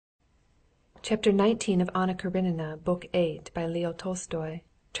Chapter 19 of Anna Karenina, Book 8, by Leo Tolstoy,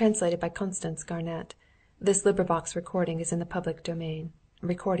 translated by Constance Garnett. This recording is in the public domain.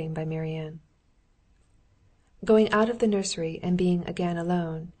 Recording by Marianne. Going out of the nursery and being again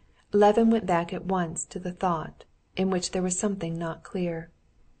alone, Levin went back at once to the thought, in which there was something not clear.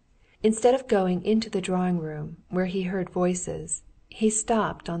 Instead of going into the drawing-room, where he heard voices, he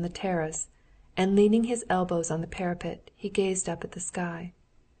stopped on the terrace, and leaning his elbows on the parapet, he gazed up at the sky.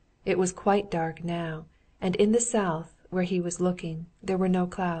 It was quite dark now, and in the south, where he was looking, there were no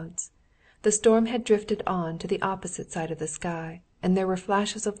clouds. The storm had drifted on to the opposite side of the sky, and there were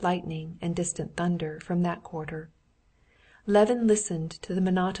flashes of lightning and distant thunder from that quarter. Levin listened to the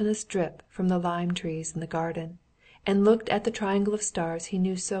monotonous drip from the lime trees in the garden, and looked at the triangle of stars he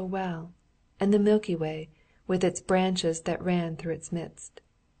knew so well, and the Milky Way, with its branches that ran through its midst.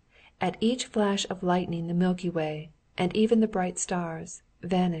 At each flash of lightning the Milky Way, and even the bright stars,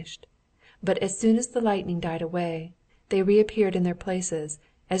 vanished, but as soon as the lightning died away, they reappeared in their places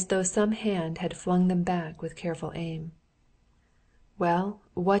as though some hand had flung them back with careful aim. "Well,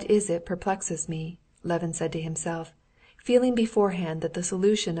 what is it perplexes me?" Levin said to himself, feeling beforehand that the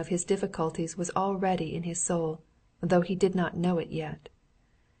solution of his difficulties was already in his soul, though he did not know it yet.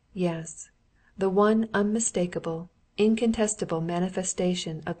 Yes, the one unmistakable, incontestable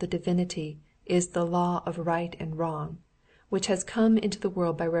manifestation of the divinity is the law of right and wrong, which has come into the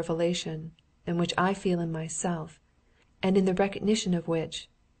world by revelation, and which I feel in myself, and in the recognition of which,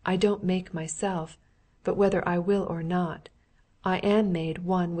 I don't make myself, but whether I will or not, I am made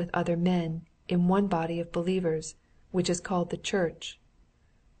one with other men in one body of believers, which is called the Church.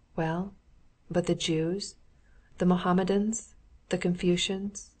 Well, but the Jews, the Mohammedans, the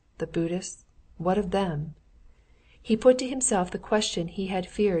Confucians, the Buddhists, what of them? He put to himself the question he had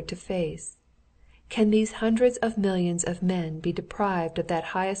feared to face. Can these hundreds of millions of men be deprived of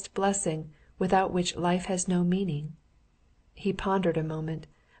that highest blessing without which life has no meaning? He pondered a moment,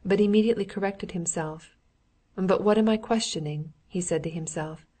 but immediately corrected himself. "But what am I questioning?" he said to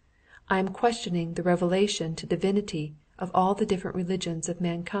himself. "I am questioning the revelation to divinity of all the different religions of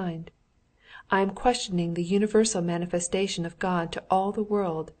mankind. I am questioning the universal manifestation of God to all the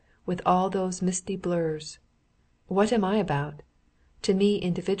world with all those misty blurs. What am I about? To me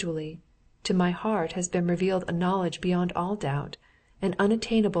individually, to my heart has been revealed a knowledge beyond all doubt, and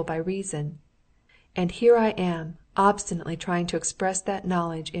unattainable by reason. And here I am obstinately trying to express that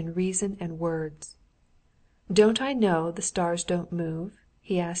knowledge in reason and words. Don't I know the stars don't move?"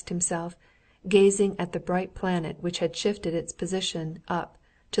 he asked himself, gazing at the bright planet which had shifted its position up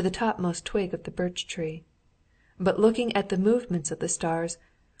to the topmost twig of the birch tree. "But looking at the movements of the stars,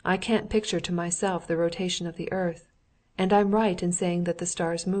 I can't picture to myself the rotation of the earth, and I'm right in saying that the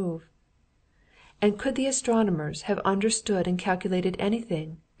stars move. And could the astronomers have understood and calculated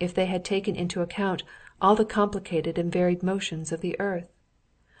anything if they had taken into account all the complicated and varied motions of the earth?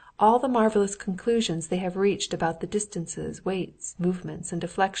 All the marvelous conclusions they have reached about the distances, weights, movements, and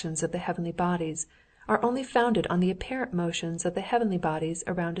deflections of the heavenly bodies are only founded on the apparent motions of the heavenly bodies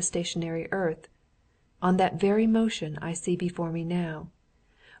around a stationary earth, on that very motion I see before me now,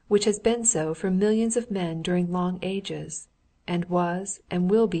 which has been so for millions of men during long ages, and was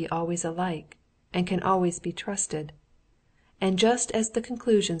and will be always alike, and can always be trusted. And just as the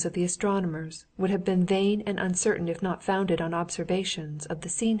conclusions of the astronomers would have been vain and uncertain if not founded on observations of the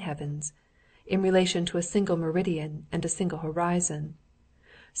seen heavens, in relation to a single meridian and a single horizon,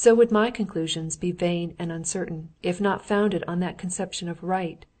 so would my conclusions be vain and uncertain if not founded on that conception of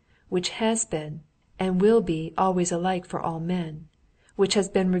right, which has been and will be always alike for all men, which has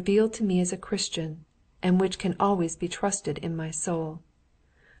been revealed to me as a Christian, and which can always be trusted in my soul.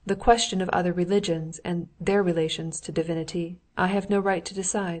 The question of other religions and their relations to divinity I have no right to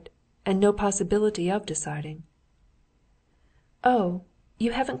decide, and no possibility of deciding." "Oh,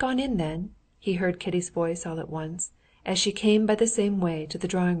 you haven't gone in then?" he heard Kitty's voice all at once, as she came by the same way to the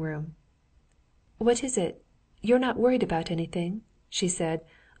drawing-room. "What is it? You're not worried about anything?" she said,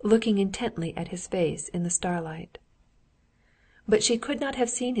 looking intently at his face in the starlight. But she could not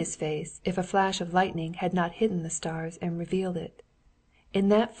have seen his face if a flash of lightning had not hidden the stars and revealed it. In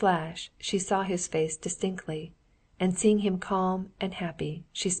that flash she saw his face distinctly, and seeing him calm and happy,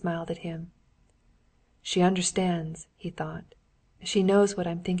 she smiled at him. "She understands," he thought. "She knows what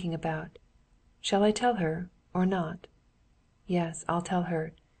I'm thinking about. Shall I tell her or not? Yes, I'll tell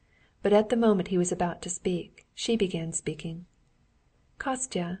her." But at the moment he was about to speak, she began speaking.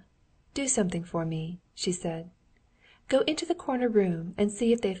 "Kostya, do something for me," she said. "Go into the corner room and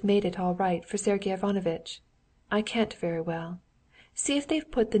see if they've made it all right for Sergey Ivanovitch. I can't very well. See if they've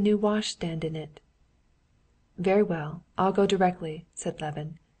put the new washstand in it." "Very well, I'll go directly," said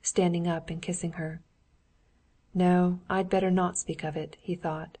Levin, standing up and kissing her. "No, I'd better not speak of it," he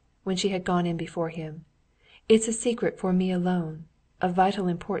thought, when she had gone in before him. "It's a secret for me alone, of vital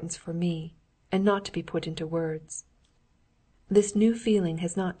importance for me, and not to be put into words. This new feeling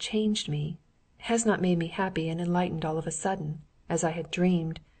has not changed me, has not made me happy and enlightened all of a sudden, as I had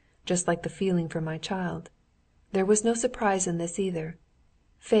dreamed, just like the feeling for my child. There was no surprise in this either.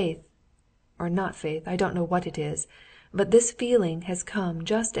 Faith, or not faith, I don't know what it is, but this feeling has come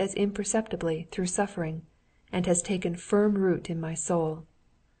just as imperceptibly through suffering, and has taken firm root in my soul.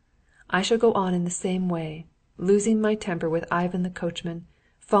 I shall go on in the same way, losing my temper with Ivan the coachman,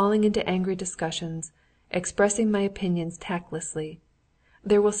 falling into angry discussions, expressing my opinions tactlessly.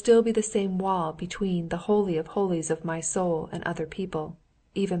 There will still be the same wall between the holy of holies of my soul and other people,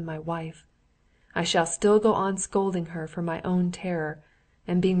 even my wife. I shall still go on scolding her for my own terror,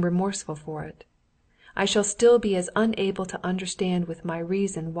 and being remorseful for it. I shall still be as unable to understand with my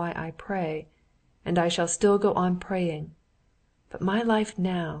reason why I pray, and I shall still go on praying. But my life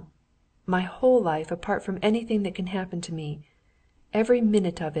now, my whole life apart from anything that can happen to me, every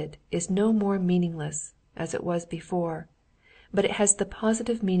minute of it is no more meaningless, as it was before, but it has the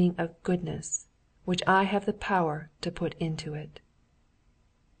positive meaning of goodness, which I have the power to put into it."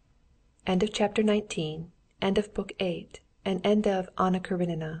 End of chapter 19, end of book 8, and end of Anna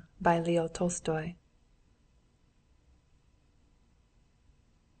Karenina by Leo Tolstoy.